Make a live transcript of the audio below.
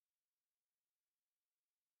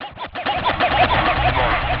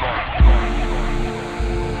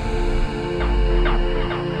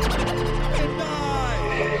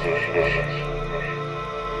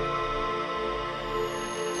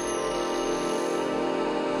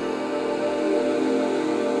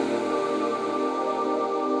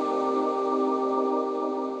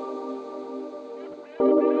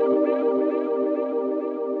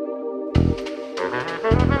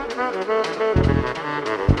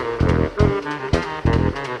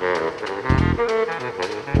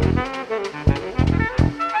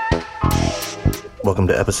Welcome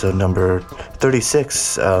to episode number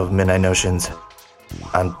 36 of Midnight Notions.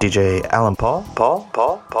 I'm DJ Alan Paul.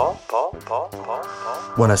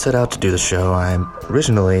 When I set out to do the show, I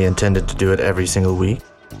originally intended to do it every single week.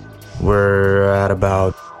 We're at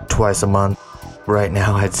about twice a month right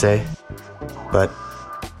now, I'd say. But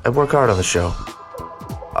I work hard on the show.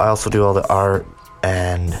 I also do all the art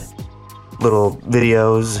and little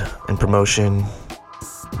videos and promotion.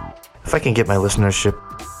 If I can get my listenership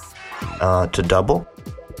to double,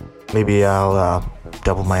 maybe I'll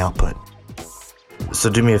double my output. So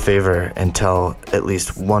do me a favor and tell at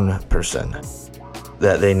least one person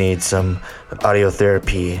that they need some audio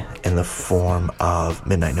therapy in the form of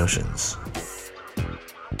Midnight Notions.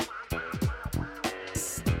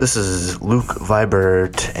 This is Luke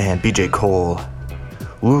Vibert and BJ Cole.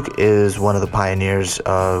 Luke is one of the pioneers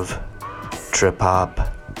of trip hop.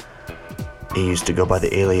 He used to go by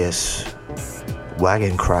the alias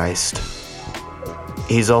Wagon Christ.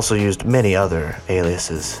 He's also used many other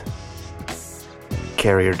aliases.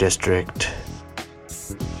 Carrier District,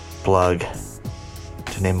 Plug,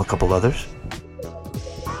 to name a couple others.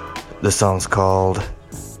 The song's called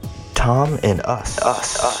Tom and Us.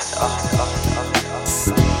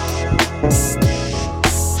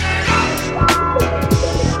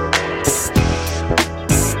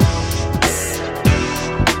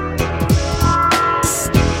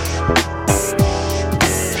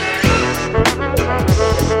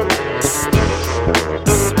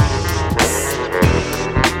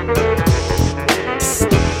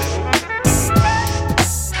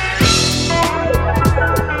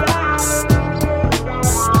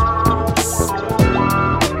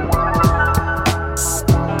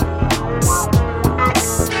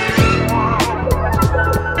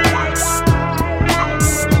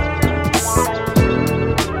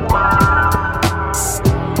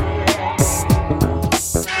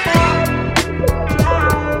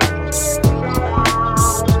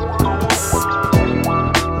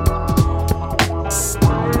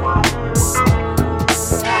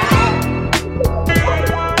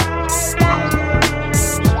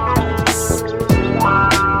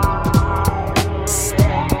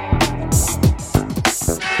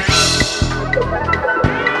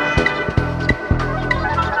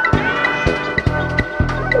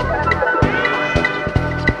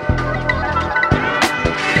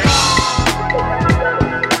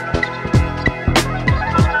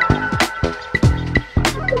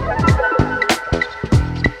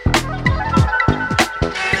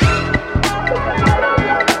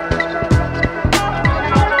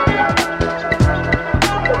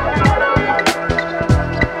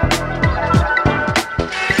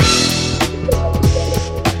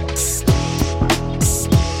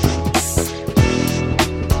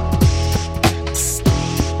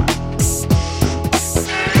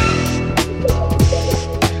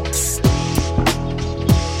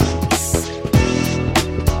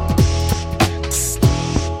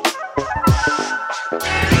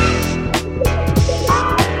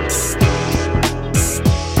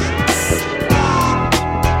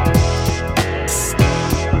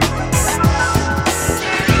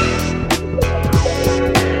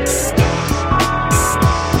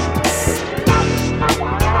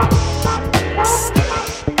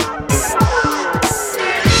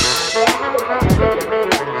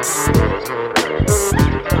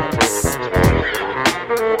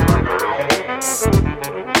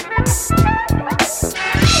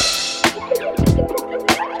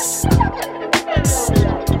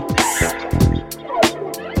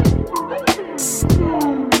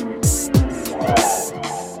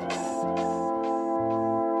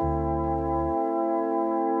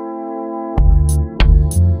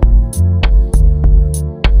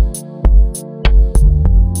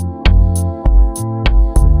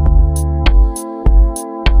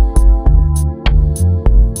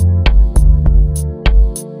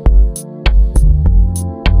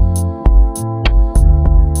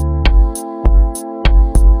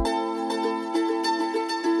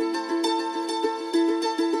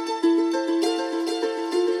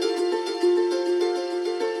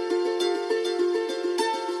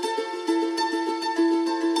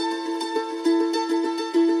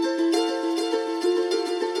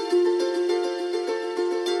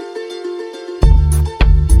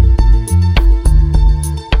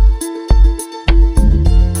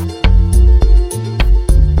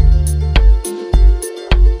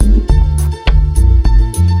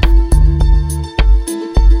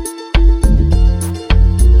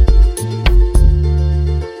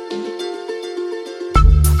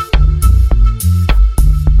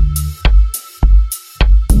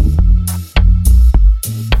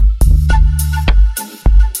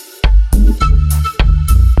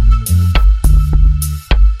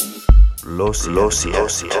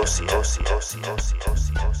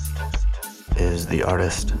 is the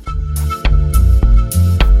artist.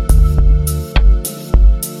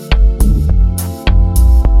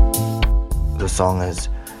 The song is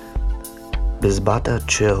Bizbata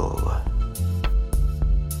Chill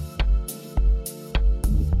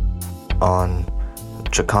on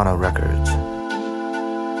Chicana Records.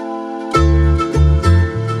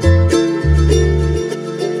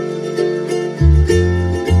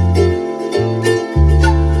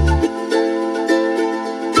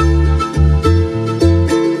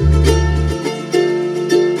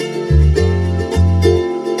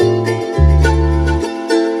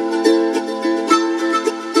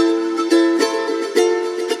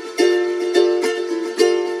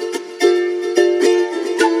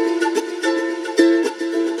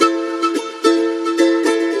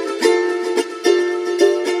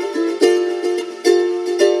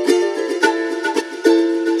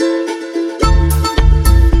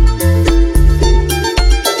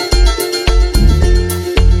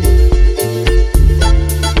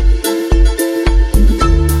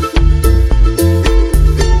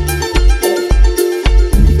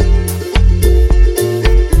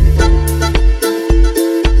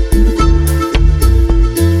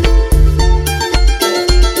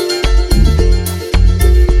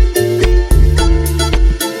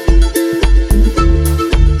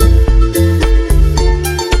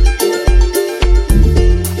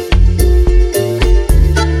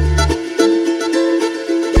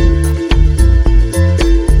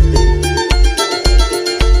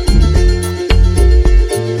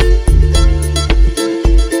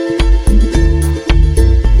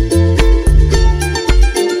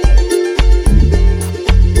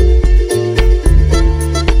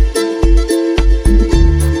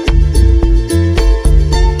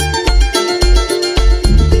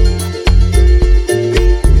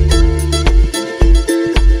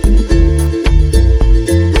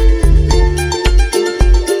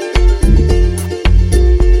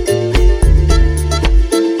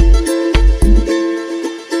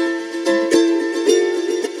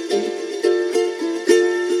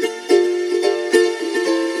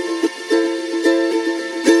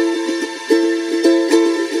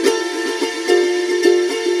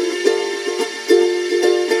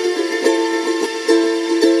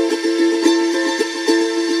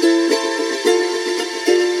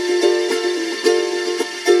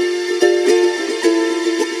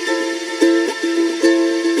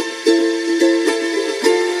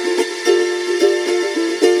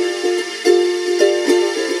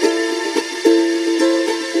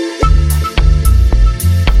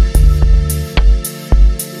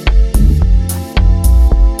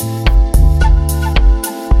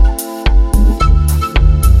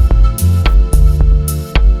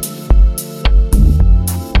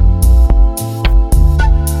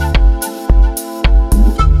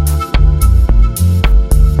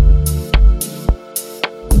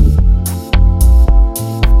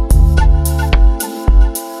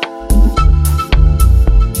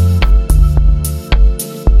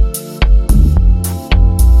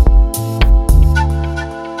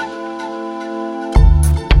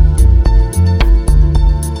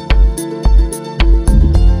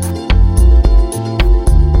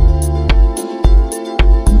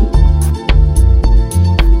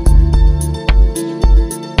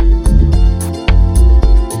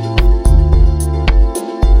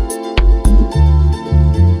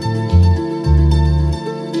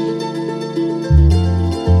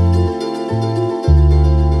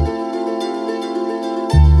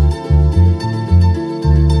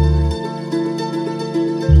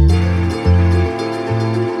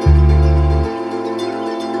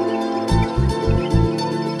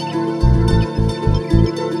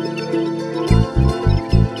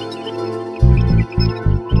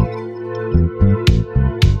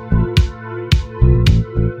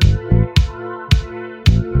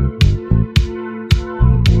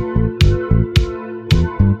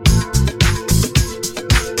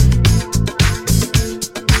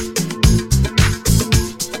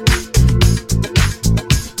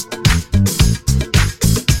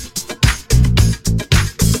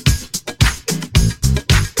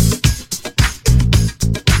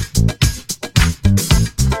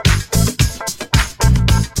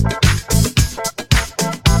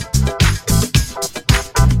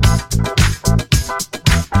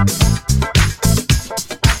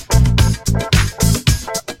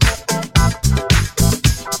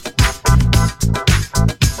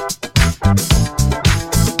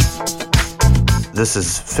 This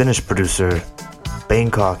is Finnish producer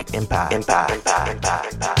Bangkok Impact.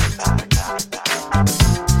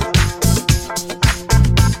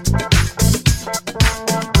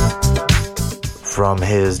 from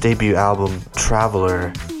his debut album Traveler,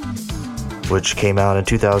 which came out in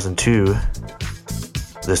 2002.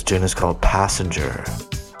 This tune is called Passenger,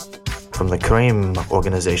 from the Cream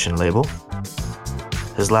Organization label.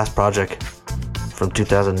 His last project from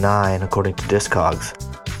 2009, according to Discogs.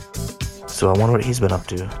 So I wonder what he's been up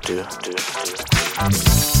to.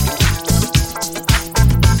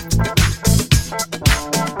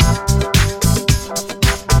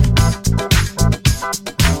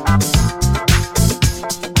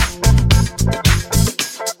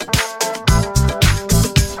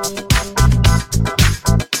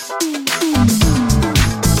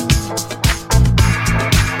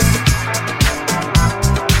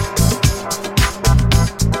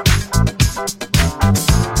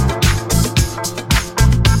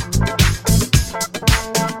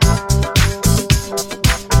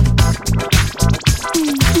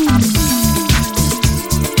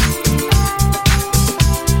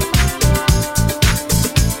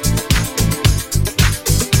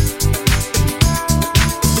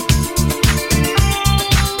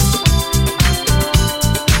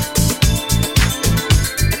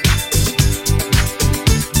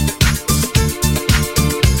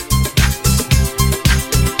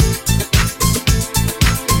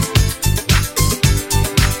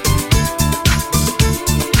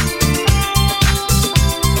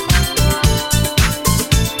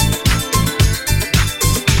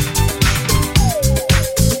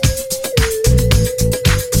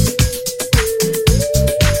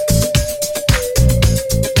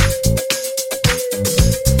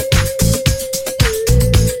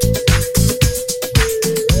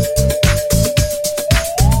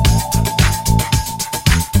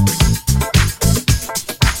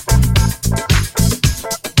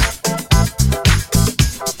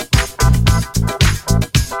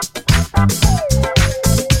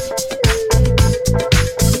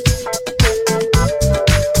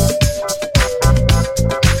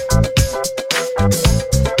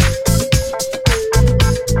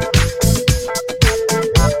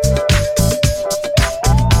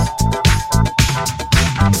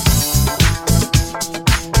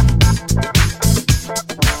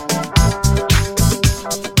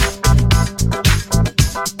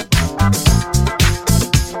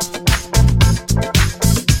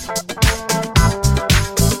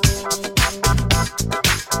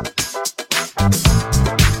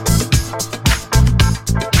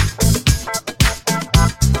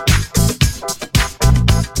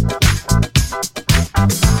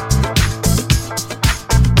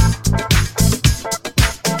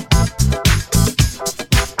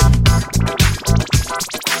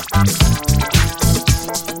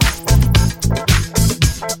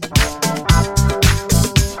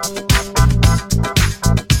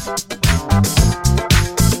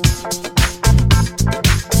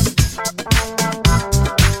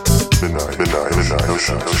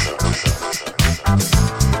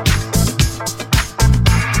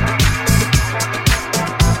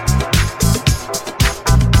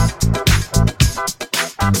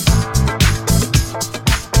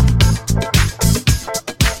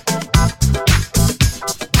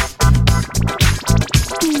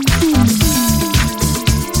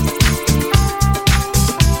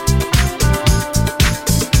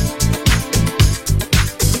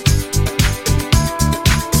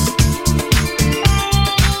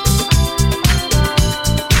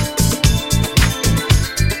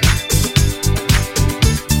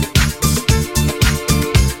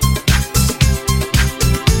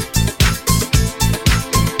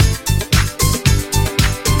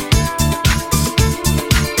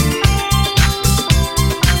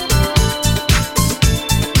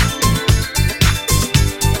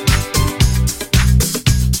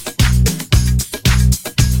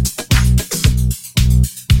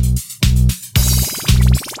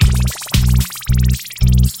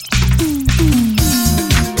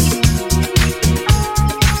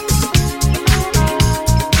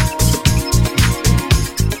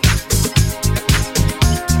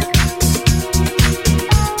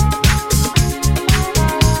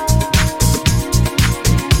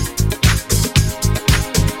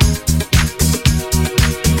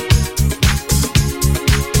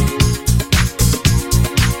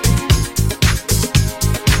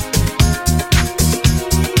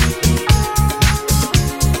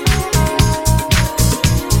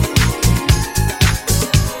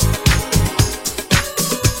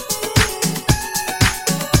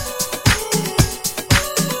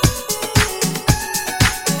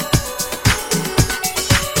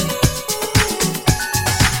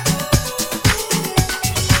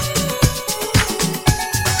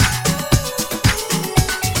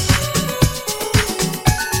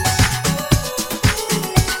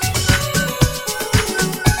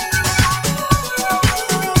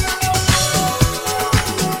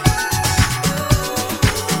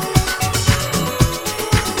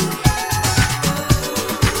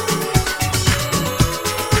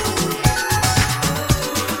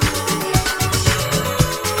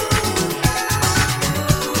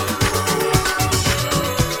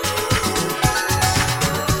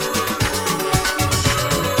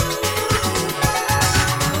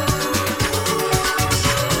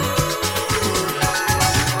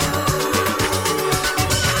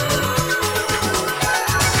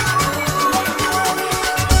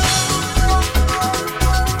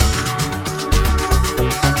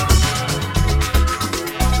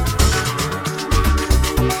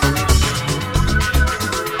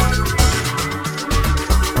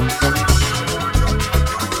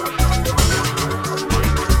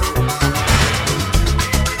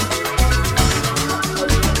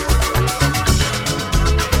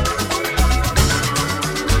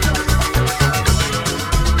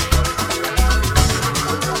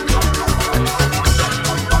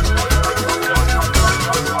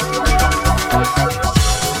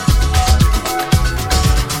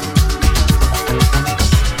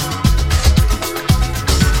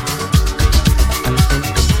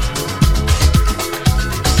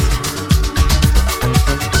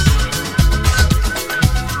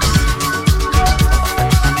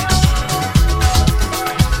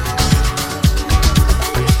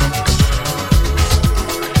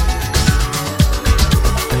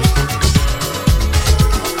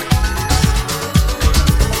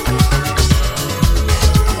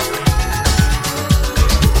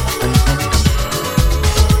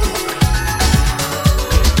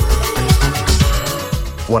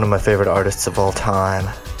 one of my favorite artists of all time.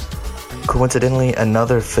 Coincidentally,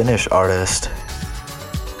 another Finnish artist,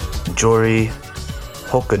 Jori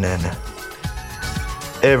Hokonen.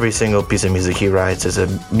 Every single piece of music he writes is a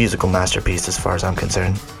musical masterpiece as far as I'm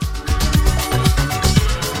concerned.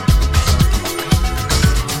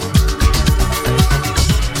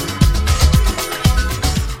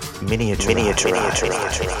 Miniature.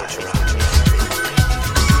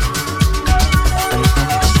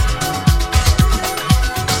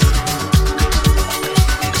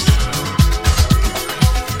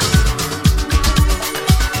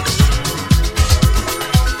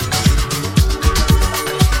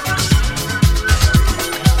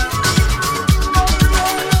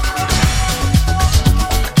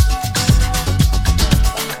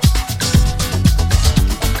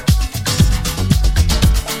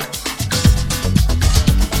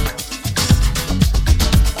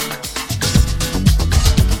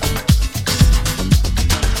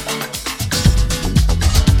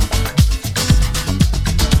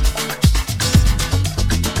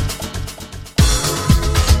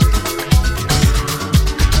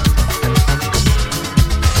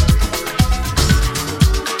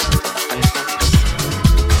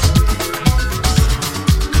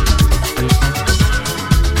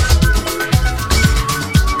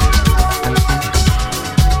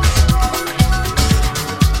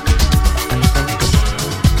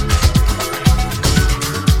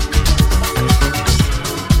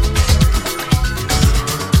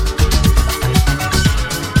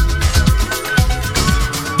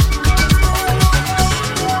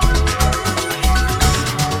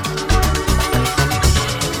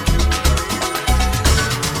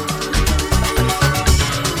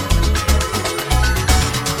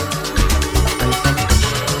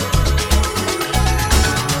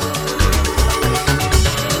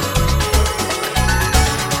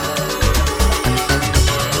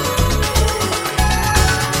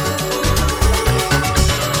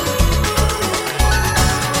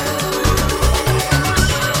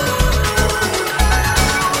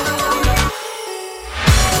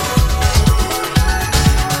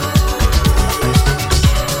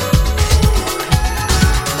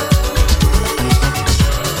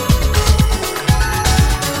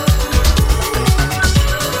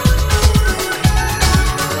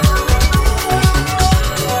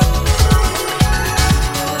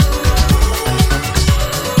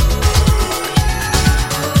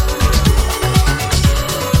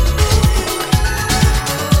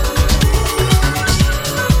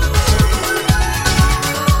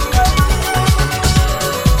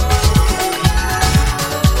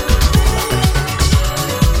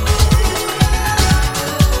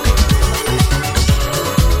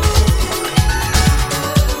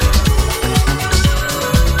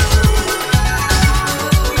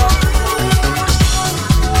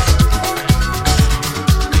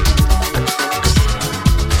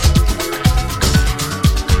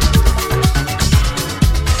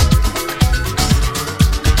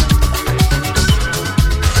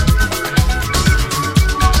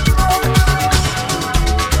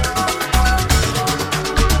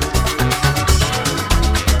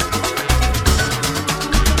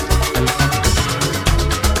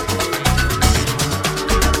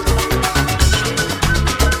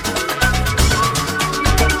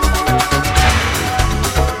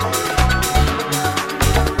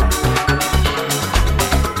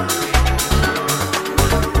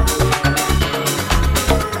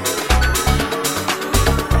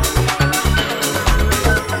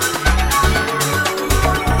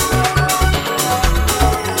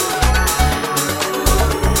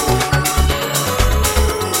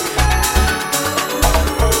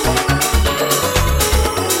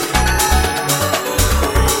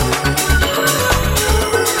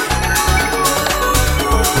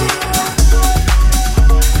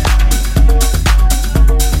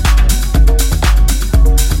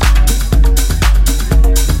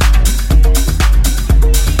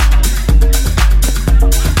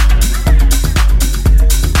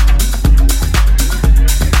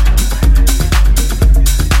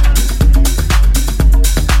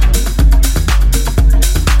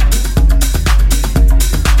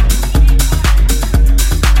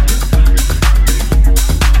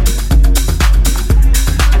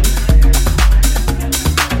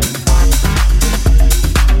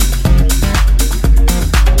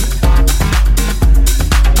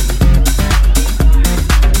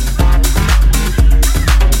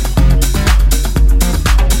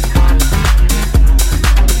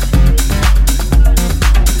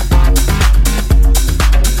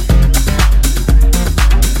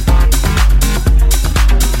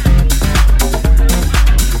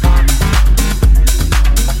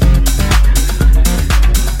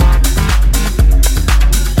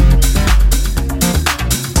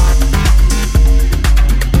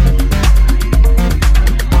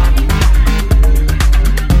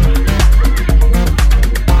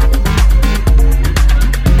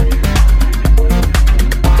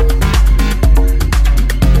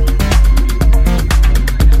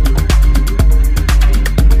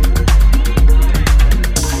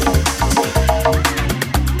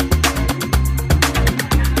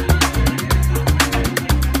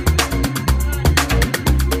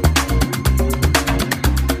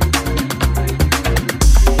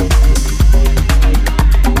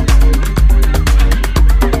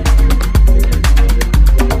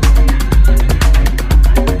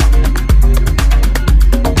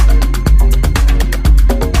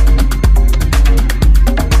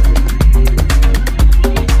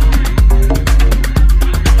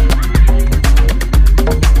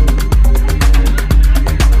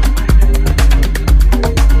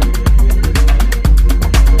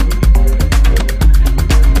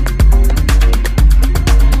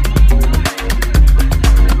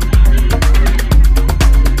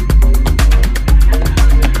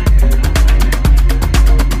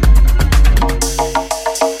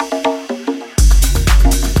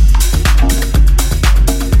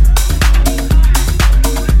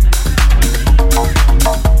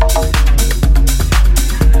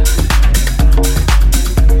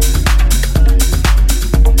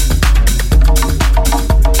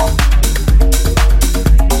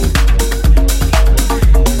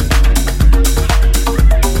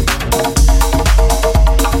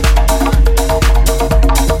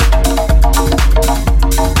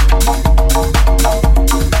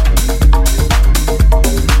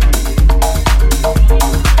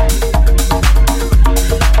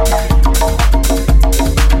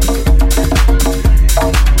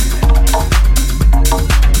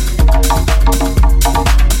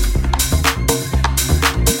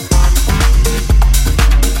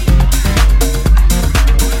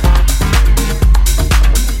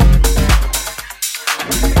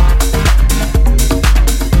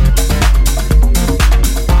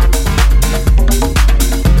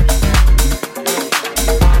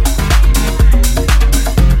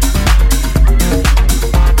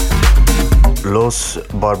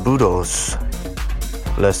 Barbudos.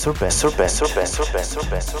 Les Serpent.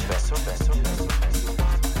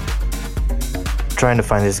 Trying to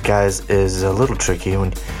find these guys is a little tricky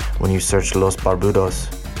when you search Los Barbudos.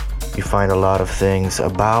 You find a lot of things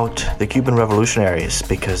about the Cuban revolutionaries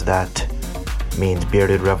because that means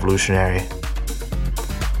bearded revolutionary.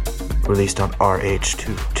 Released on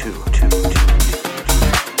RH222.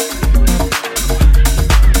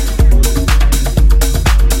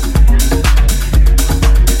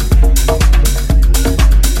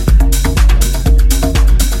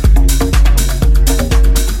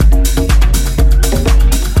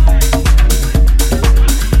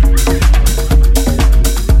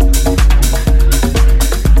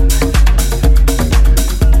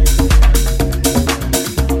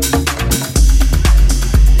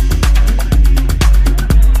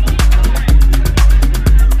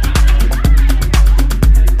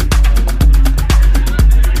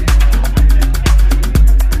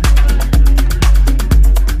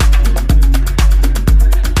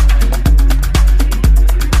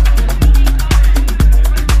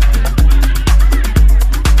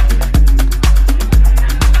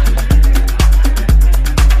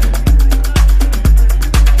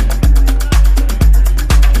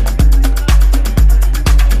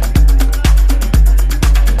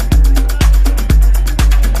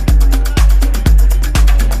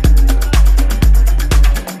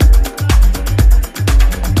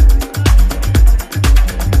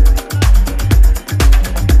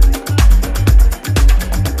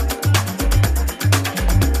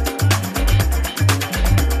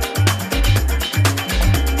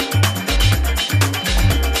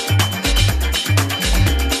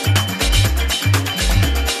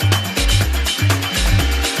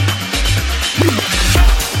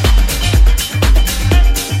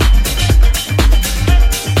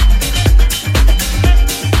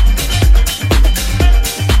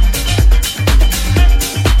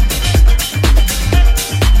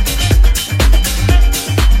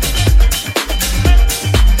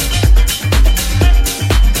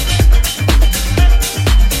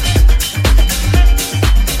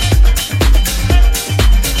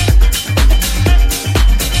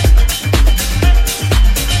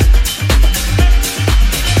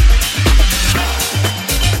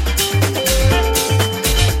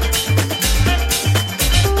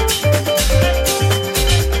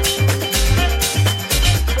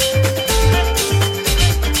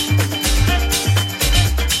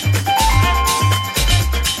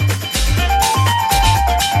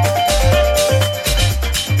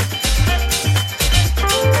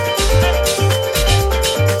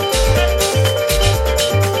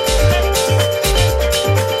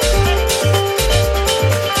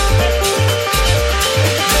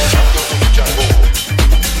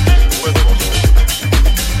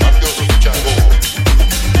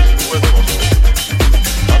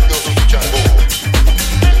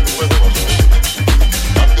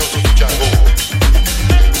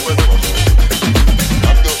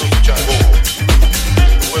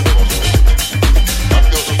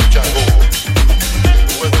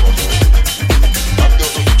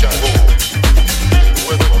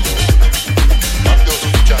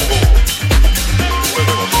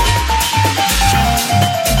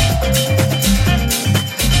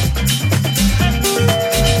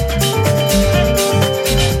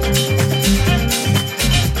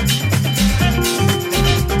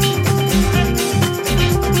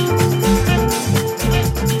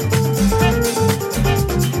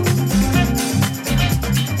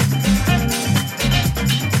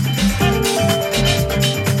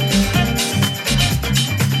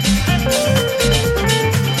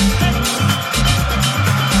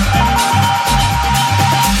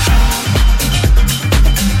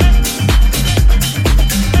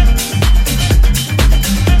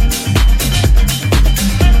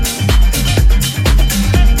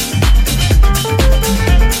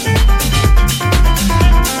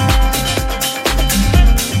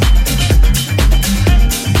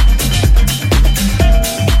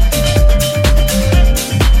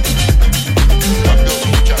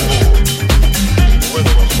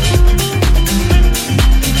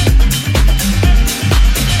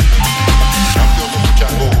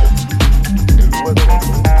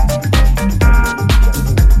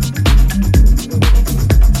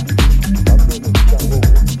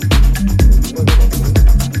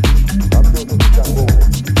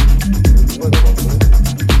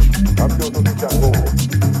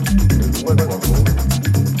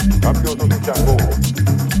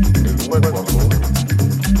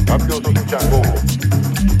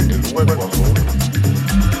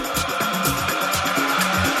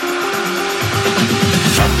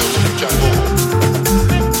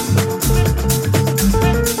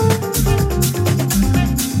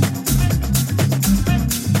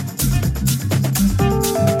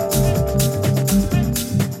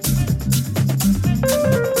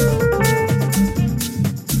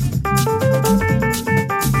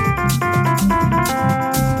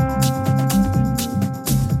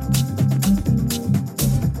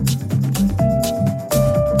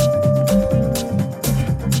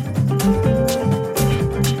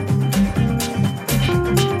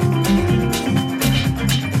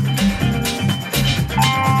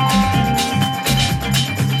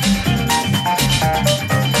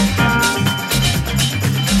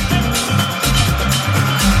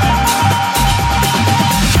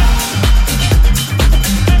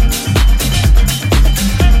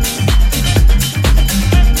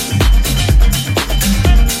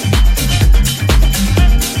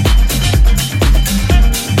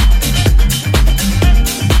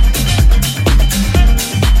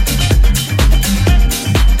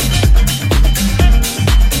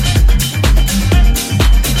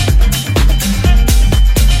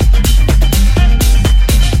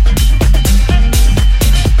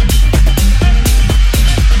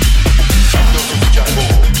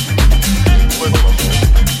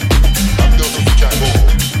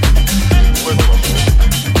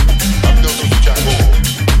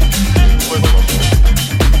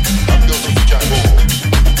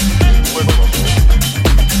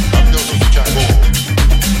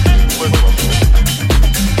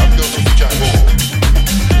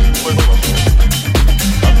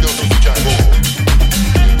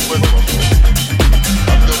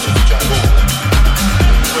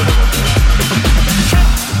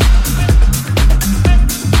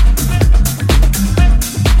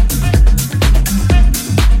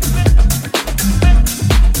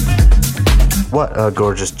 a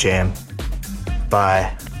gorgeous jam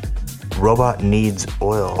by Robot Needs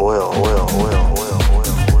Oil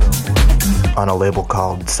on a label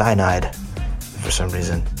called Cyanide for some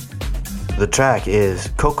reason. The track is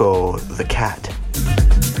Coco the Cat.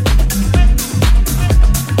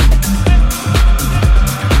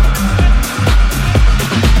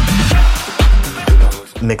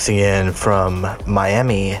 Mixing in from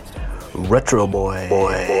Miami, Retro Boy.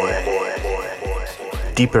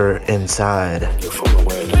 Deeper Inside. Your full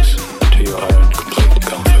awareness to your own complete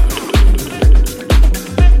comfort.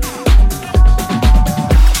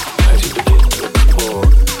 As you begin to explore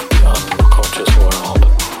the unconscious world,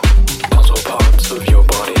 as all parts of your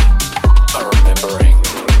body are remembering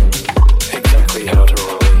exactly how to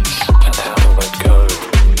release and how to let go,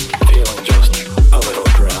 feeling just a little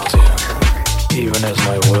drowsier, even as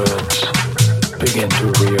my words begin to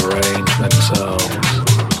rearrange themselves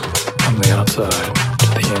from the outside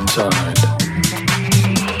the inside.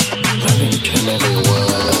 And each and every word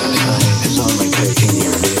that I say is only taking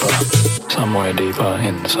you deeper, somewhere deeper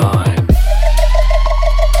inside.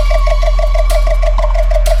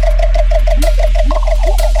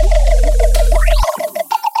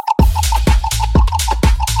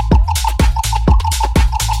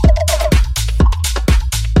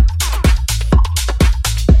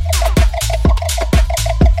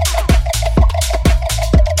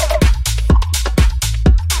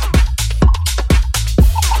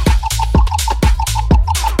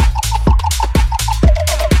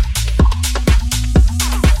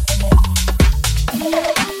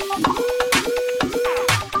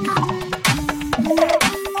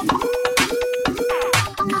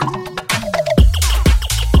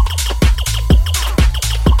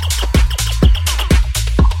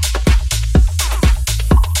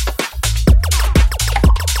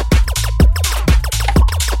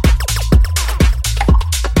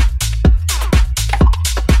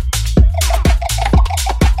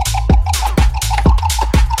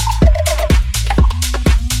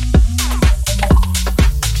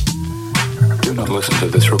 Listen to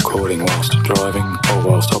this recording whilst driving or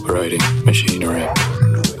whilst operating machinery.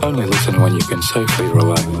 Only listen when you can safely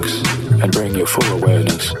relax and bring your full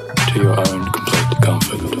awareness to your own complete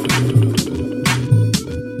comfort.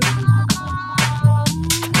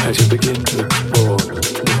 As you begin to explore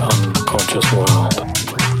the unconscious world,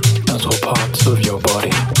 as all parts of your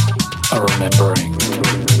body are remembering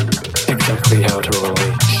exactly how to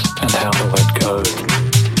release and how to let go,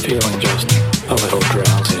 feeling just a little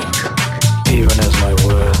drowsier, even as my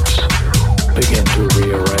words begin to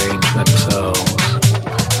rearrange themselves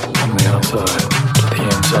from the outside to the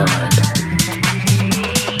inside.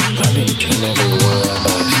 And each and every word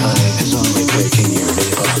I say is only taking you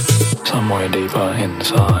deeper, somewhere deeper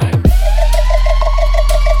inside.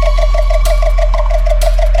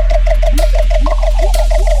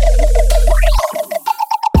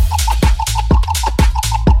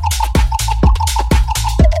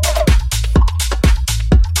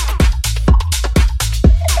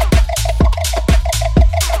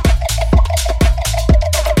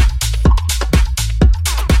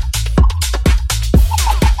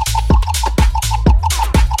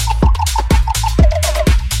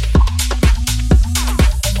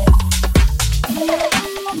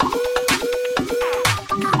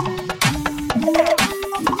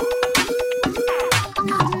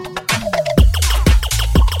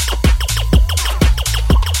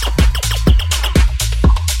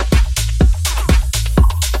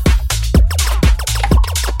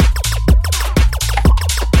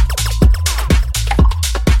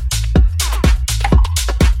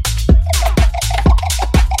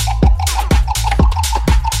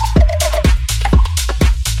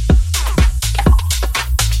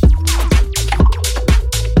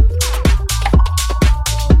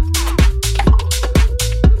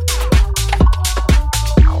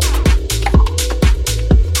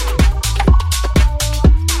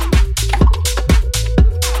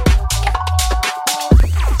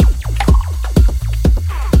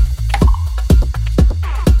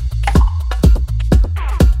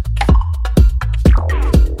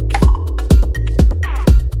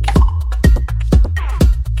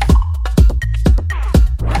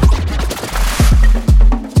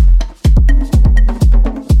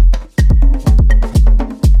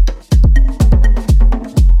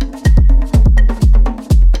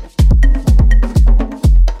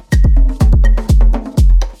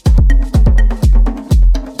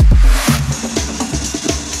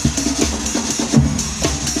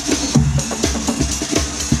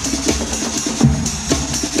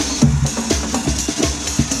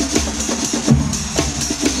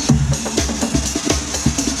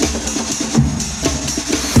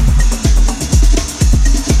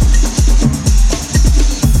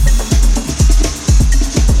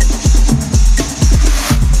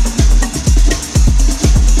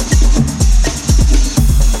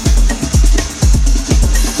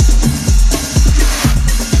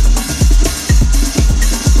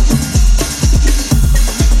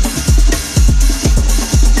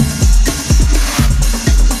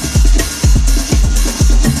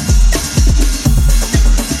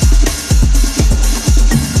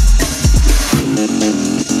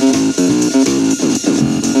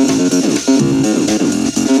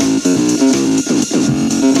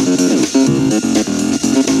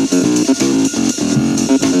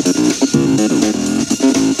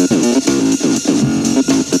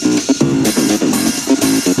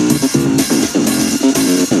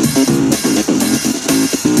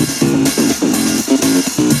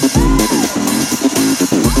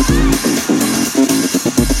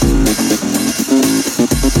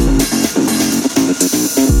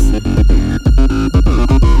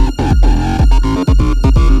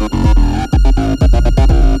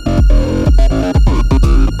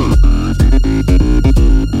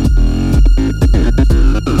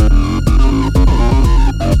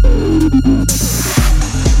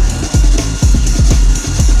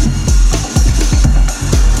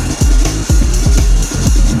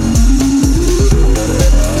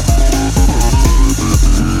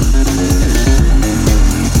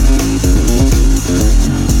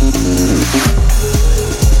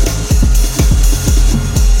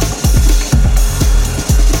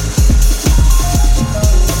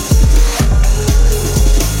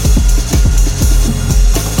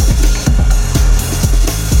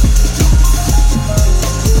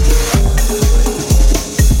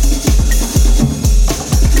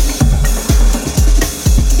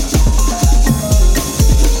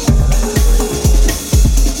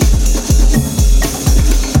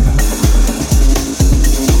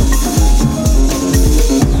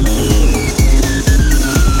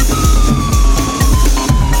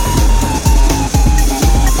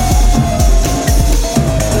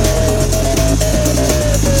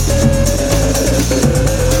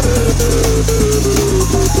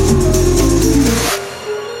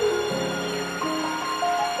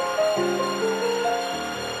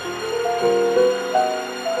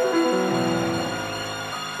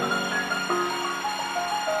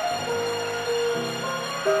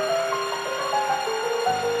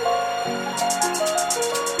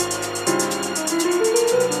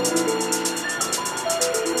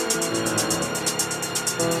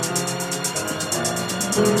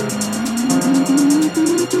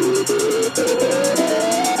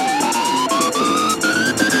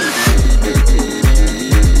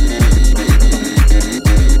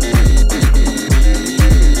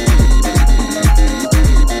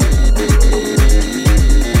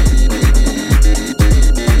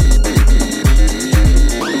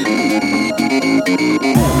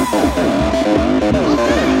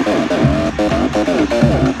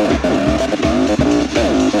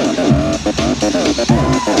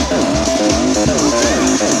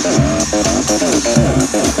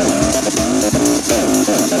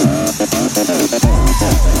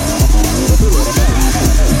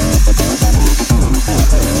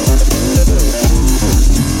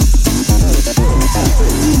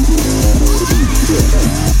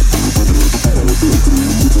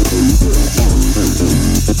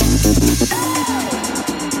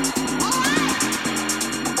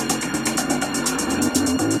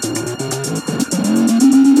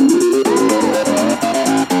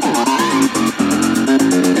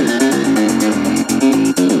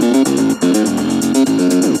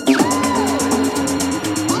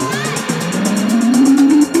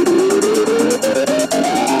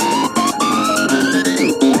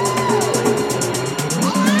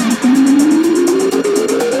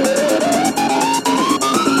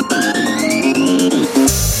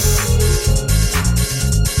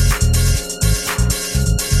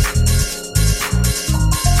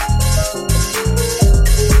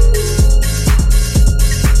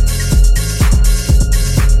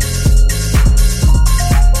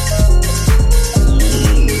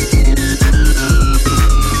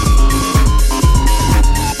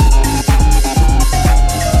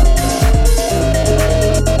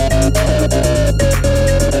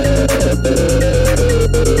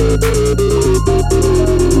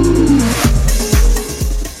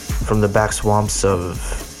 from the back swamps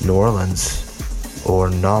of New Orleans or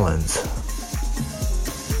Nolans.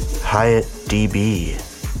 Hyatt DB.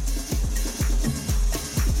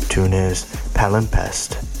 Tune is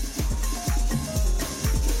Palimpest.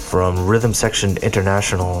 From Rhythm Section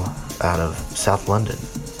International out of South London.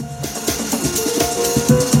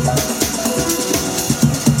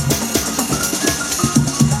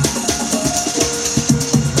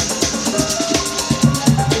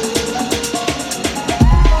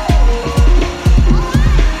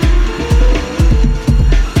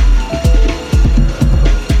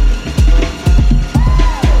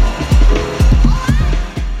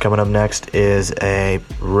 Coming up next is a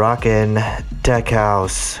rockin' tech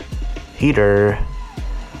house heater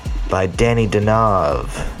by Danny Denov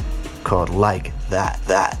called Like That.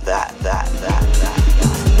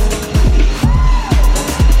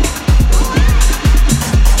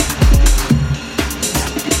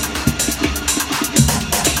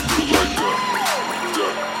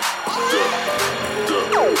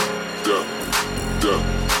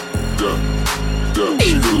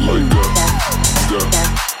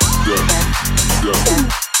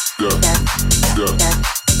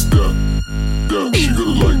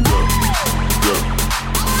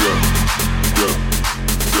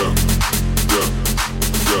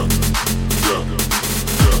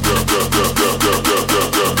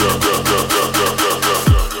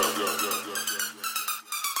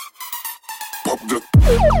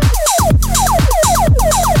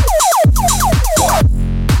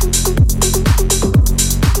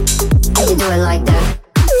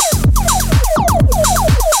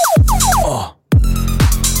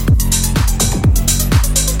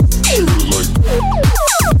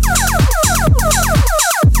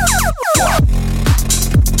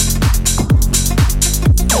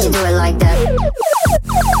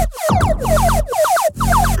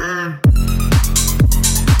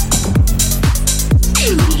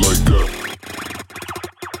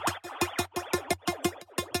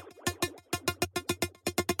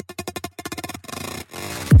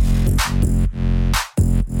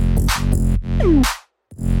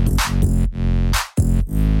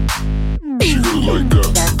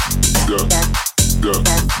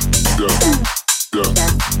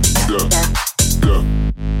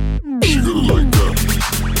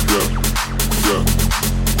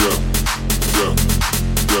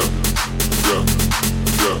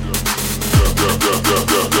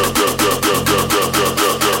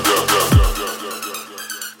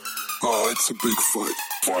 It's a big fight.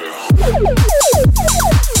 Fire.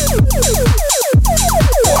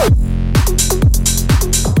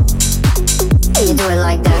 You do it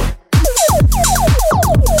like that.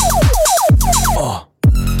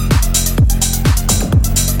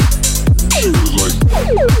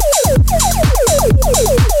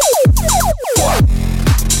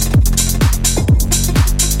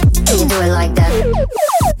 You do it like that.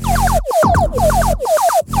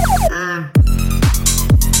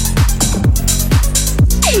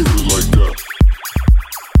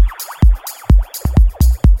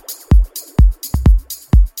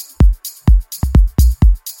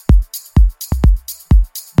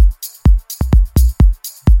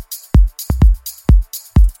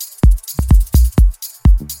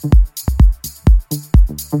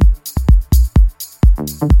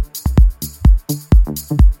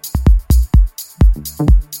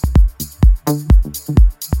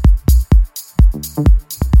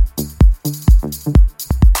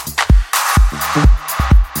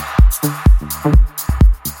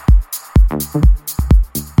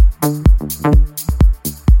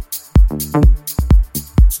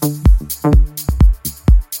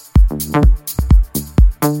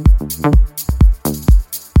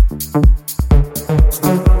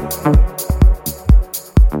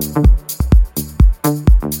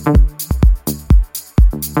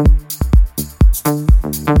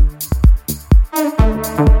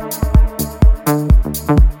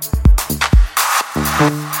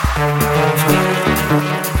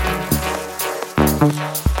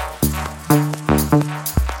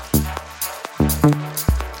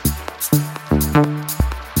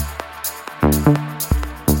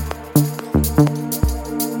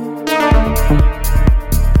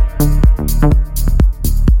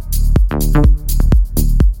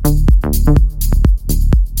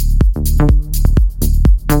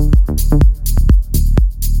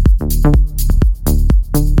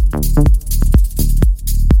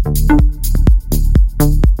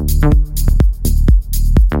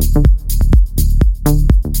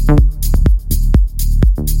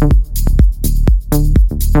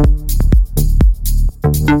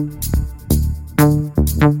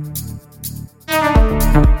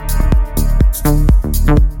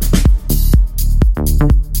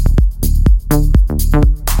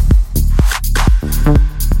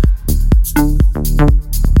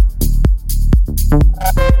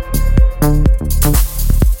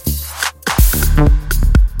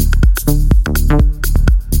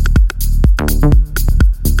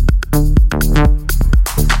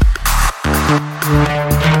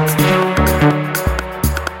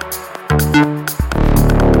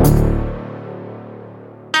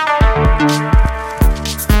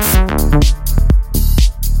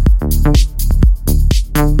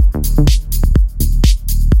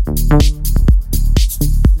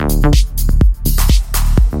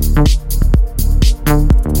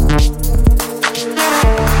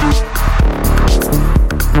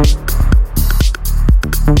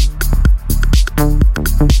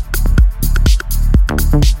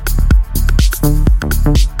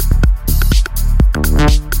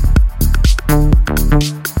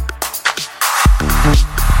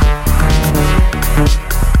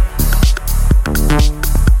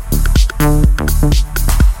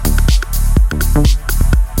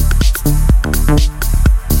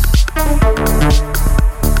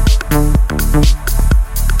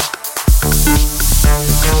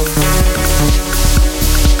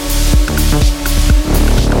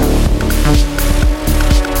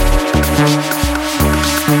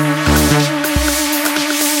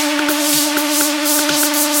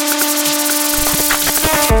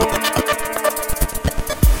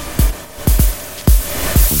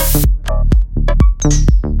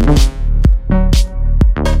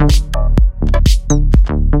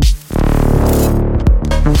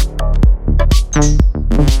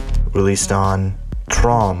 released on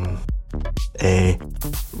Traum, a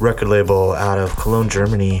record label out of Cologne,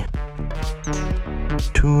 Germany.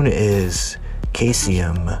 Tune is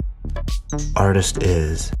Casium. Artist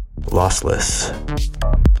is Lossless.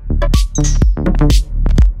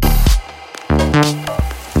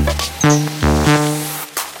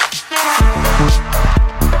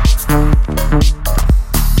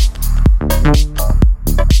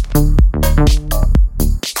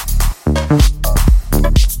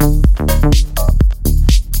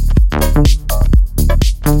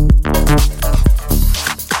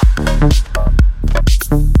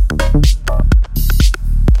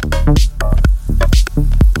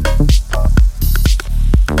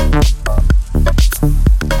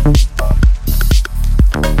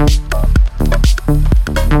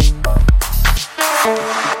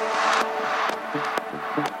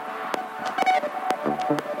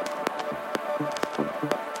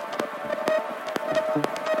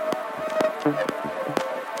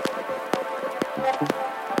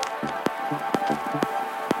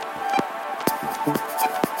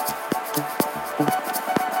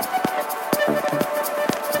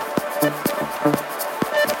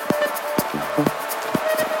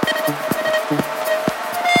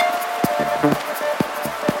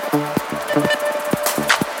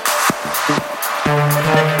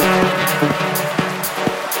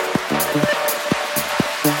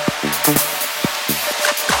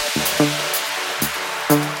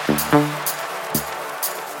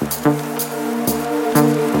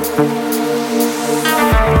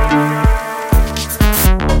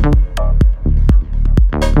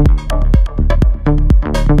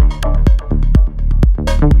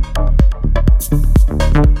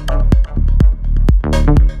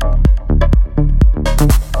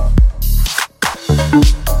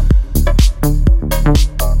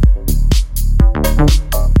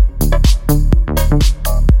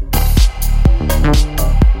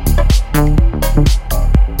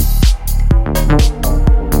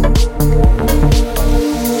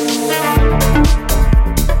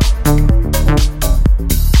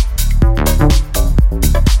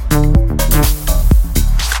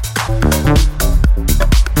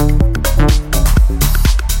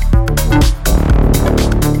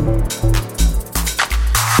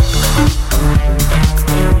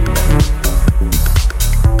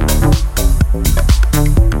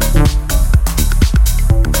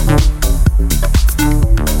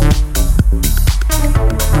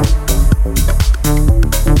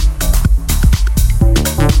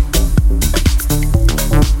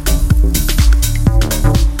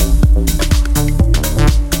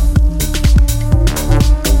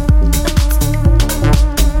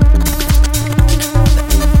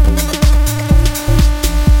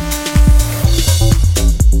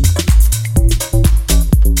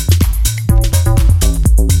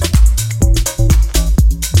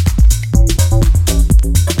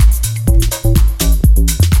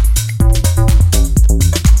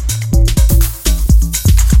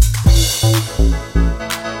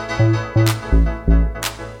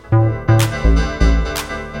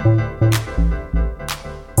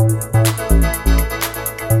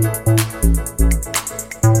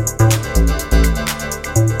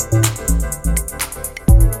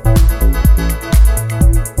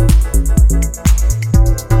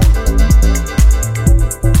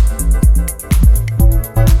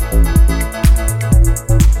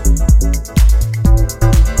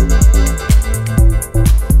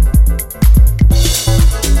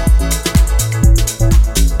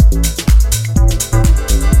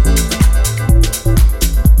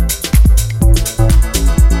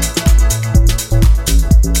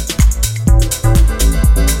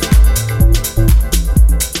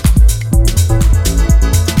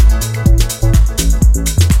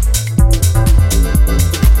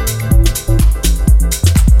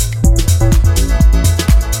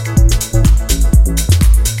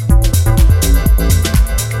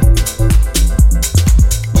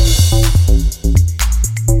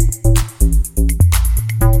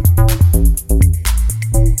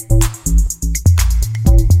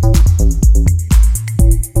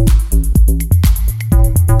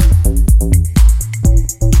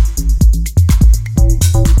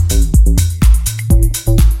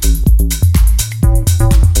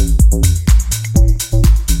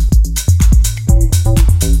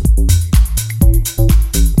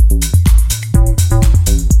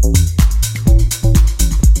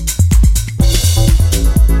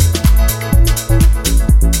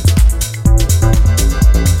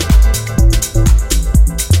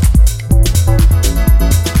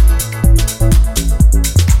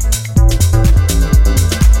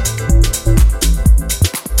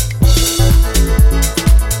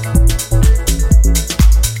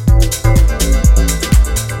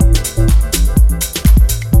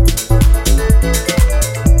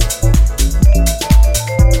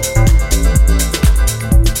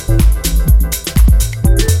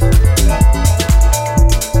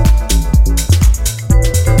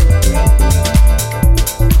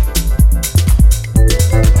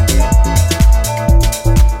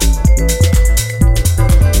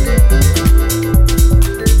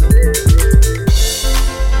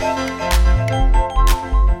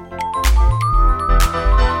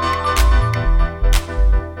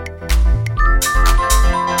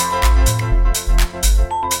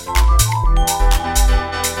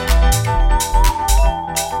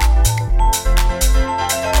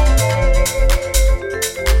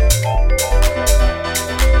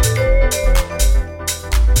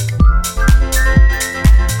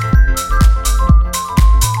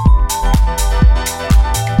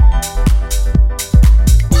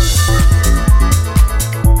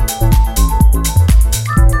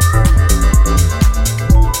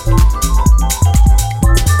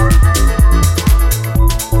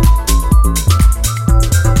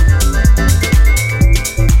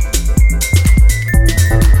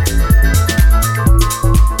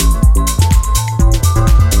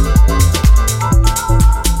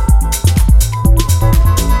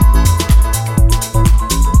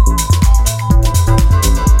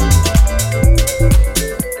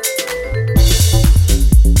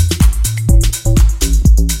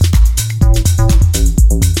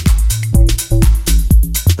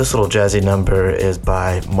 This little jazzy number is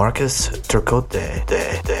by Marcus Turcotte.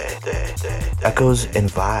 Echoes and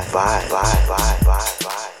Vibes.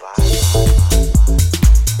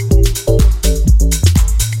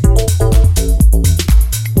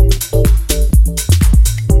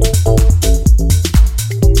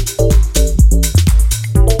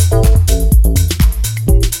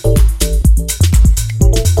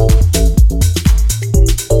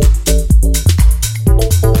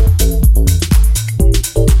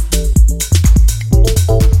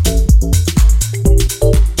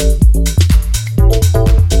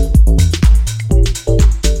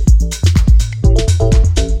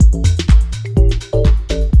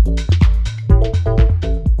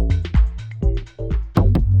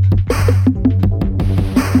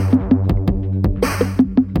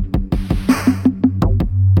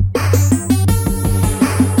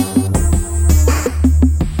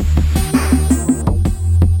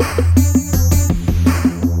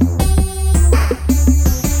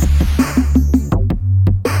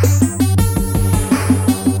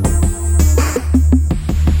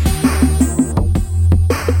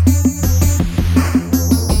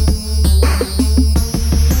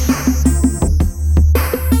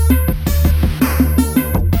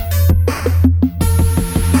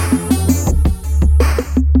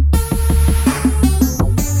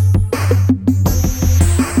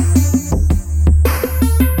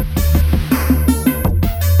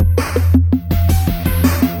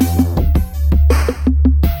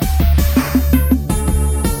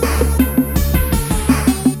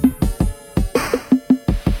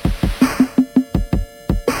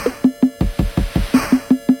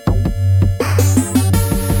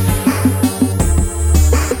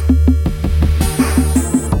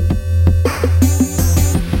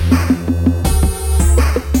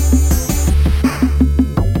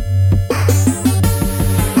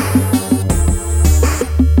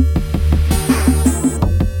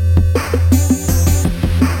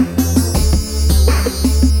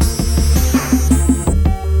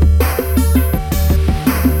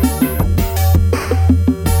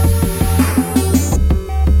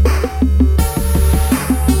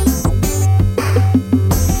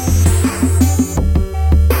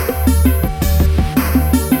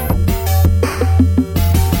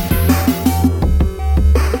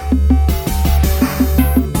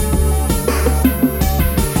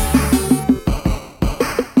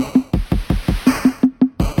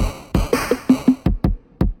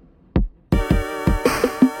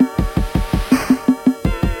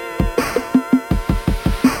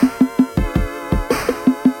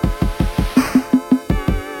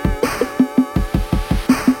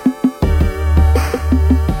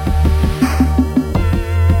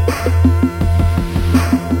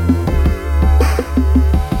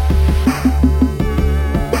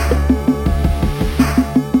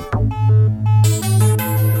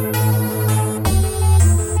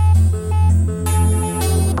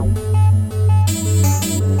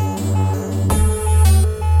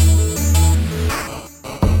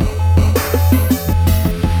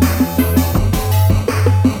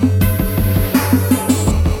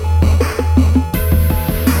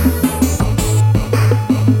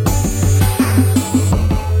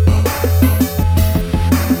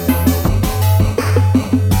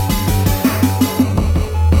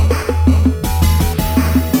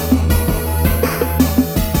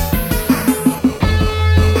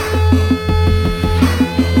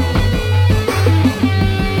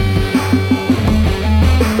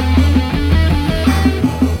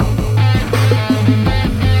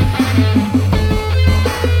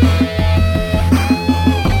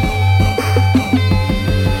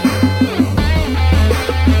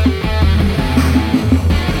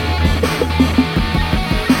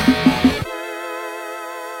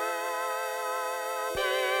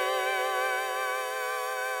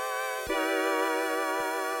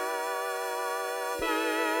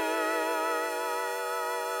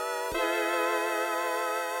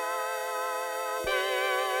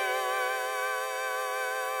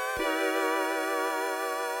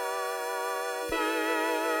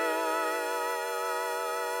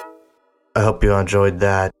 I hope you enjoyed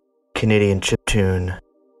that Canadian chiptune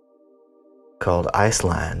called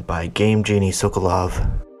Iceland by Game Genie Sokolov.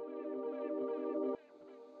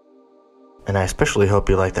 And I especially hope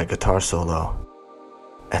you like that guitar solo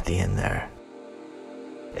at the end there.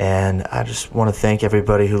 And I just want to thank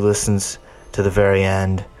everybody who listens to the very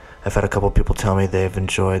end. I've had a couple people tell me they've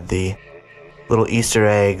enjoyed the little Easter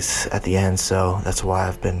eggs at the end, so that's why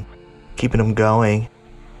I've been keeping them going.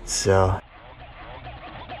 So,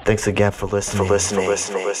 thanks again for listening.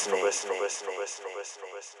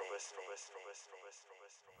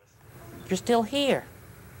 You're still here.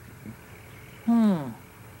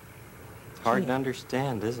 Hard to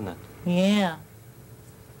understand, isn't it? Yeah.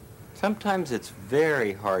 Sometimes it's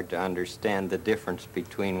very hard to understand the difference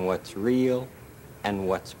between what's real and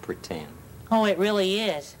what's pretend. Oh, it really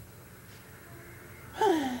is.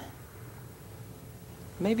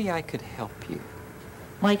 Maybe I could help you.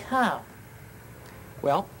 Like how?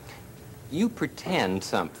 Well, you pretend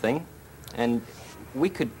something, and we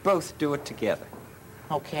could both do it together.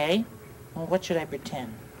 Okay. Well, what should I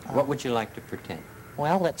pretend? What would you like to pretend?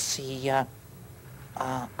 Well, let's see.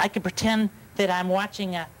 I could pretend that I'm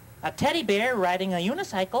watching a teddy bear riding a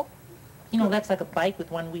unicycle. You know, that's like a bike with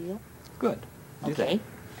one wheel. Good. Do Okay.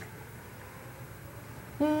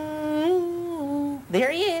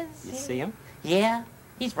 There he is. that. You see him? Yeah.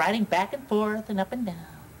 He's riding back and forth and up and down.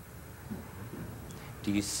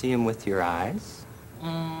 Do you see him with your eyes?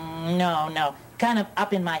 No. Kind of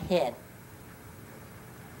up in my head.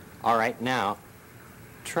 All right, now,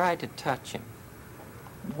 try to touch him.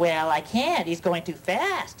 Well, I can't. He's going too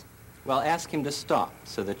fast. Well, ask him to stop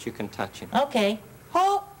so that you can touch him. Okay.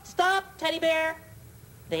 Halt! Stop, teddy bear!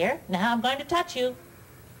 There. Now I'm going to touch you.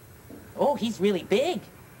 Oh, he's really big.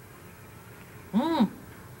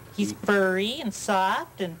 He's furry and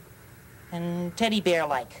soft and teddy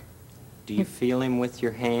bear-like. Do you feel him with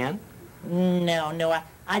your hand? No,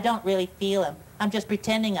 I don't really feel him. I'm just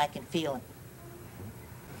pretending I can feel him.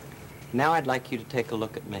 Now I'd like you to take a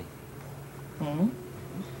look at me.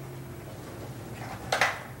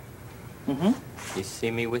 You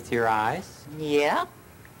see me with your eyes? Yeah?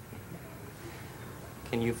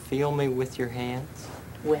 Can you feel me with your hands?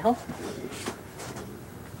 Well,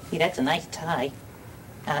 see, that's a nice tie.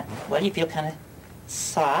 Well, you feel kind of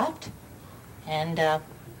soft and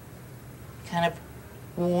kind of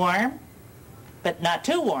warm, but not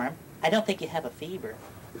too warm. I don't think you have a fever.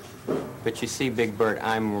 But you see, Big Bird,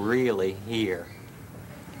 I'm really here.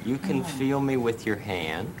 You can feel me with your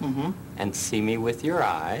hand and see me with your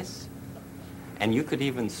eyes, and you could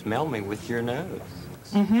even smell me with your nose.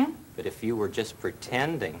 But if you were just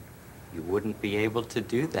pretending, you wouldn't be able to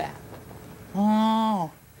do that.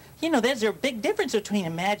 Oh, you know, there's a big difference between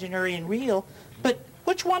imaginary and real, but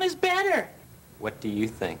which one is better? What do you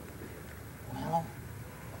think? Well,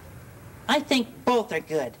 I think both are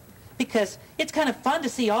good, because it's kind of fun to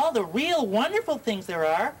see all the real wonderful things there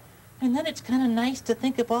are, and then it's kind of nice to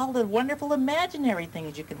think of all the wonderful imaginary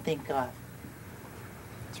things you can think of.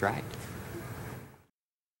 That's right.